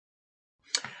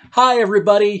Hi,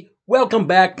 everybody. Welcome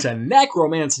back to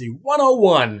Necromancy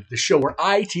 101, the show where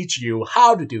I teach you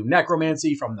how to do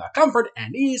necromancy from the comfort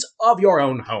and ease of your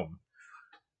own home.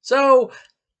 So,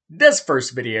 this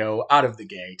first video out of the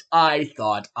gate, I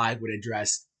thought I would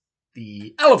address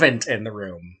the elephant in the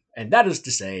room, and that is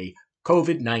to say,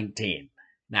 Covid-19.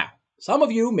 Now, some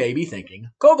of you may be thinking,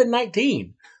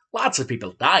 Covid-19, lots of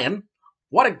people dying.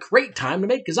 What a great time to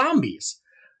make zombies.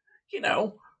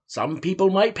 Some people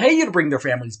might pay you to bring their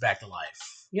families back to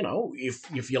life.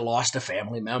 If you lost a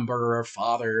family member,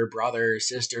 father, brother,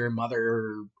 sister,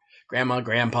 mother, grandma,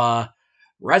 grandpa,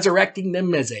 resurrecting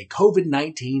them as a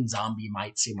COVID-19 zombie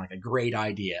might seem like a great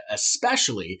idea,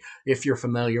 especially if you're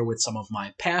familiar with some of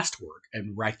my past work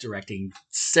in resurrecting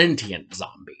sentient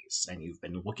zombies, and you've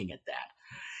been looking at that.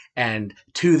 And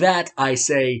to that, I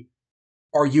say,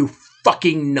 are you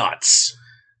fucking nuts?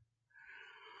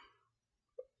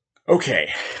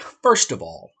 Okay, first of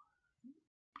all,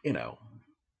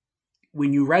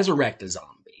 when you resurrect a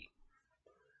zombie,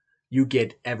 you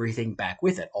get everything back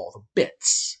with it, all the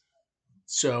bits.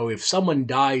 So if someone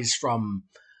dies from,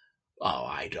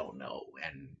 I don't know,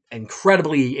 an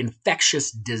incredibly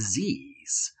infectious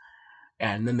disease,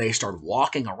 and then they start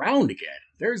walking around again,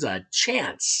 there's a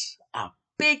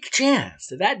big chance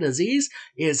that disease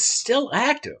is still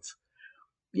active.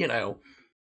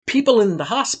 People in the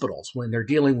hospitals, when they're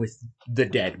dealing with the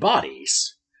dead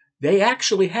bodies, they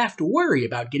actually have to worry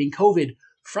about getting COVID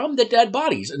from the dead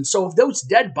bodies. And so if those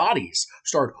dead bodies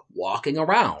start walking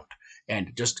around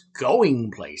and just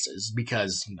going places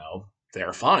because,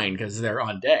 they're fine because they're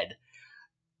undead,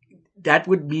 that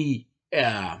would be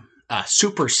a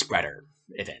super spreader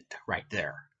event right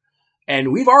there.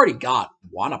 And we've already got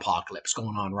one apocalypse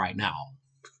going on right now.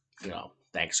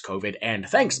 Thanks COVID and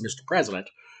thanks Mr. President.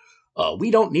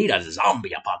 We don't need a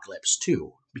zombie apocalypse,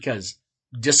 too, because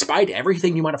despite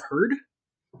everything you might have heard,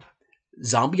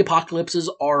 zombie apocalypses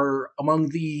are among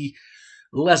the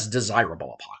less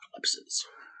desirable apocalypses.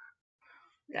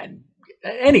 And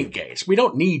in any case, we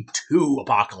don't need two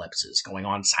apocalypses going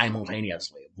on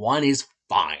simultaneously. One is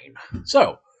fine.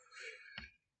 So,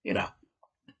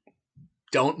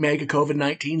 don't make a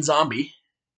COVID-19 zombie.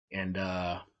 And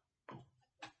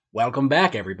welcome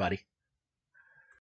back, everybody.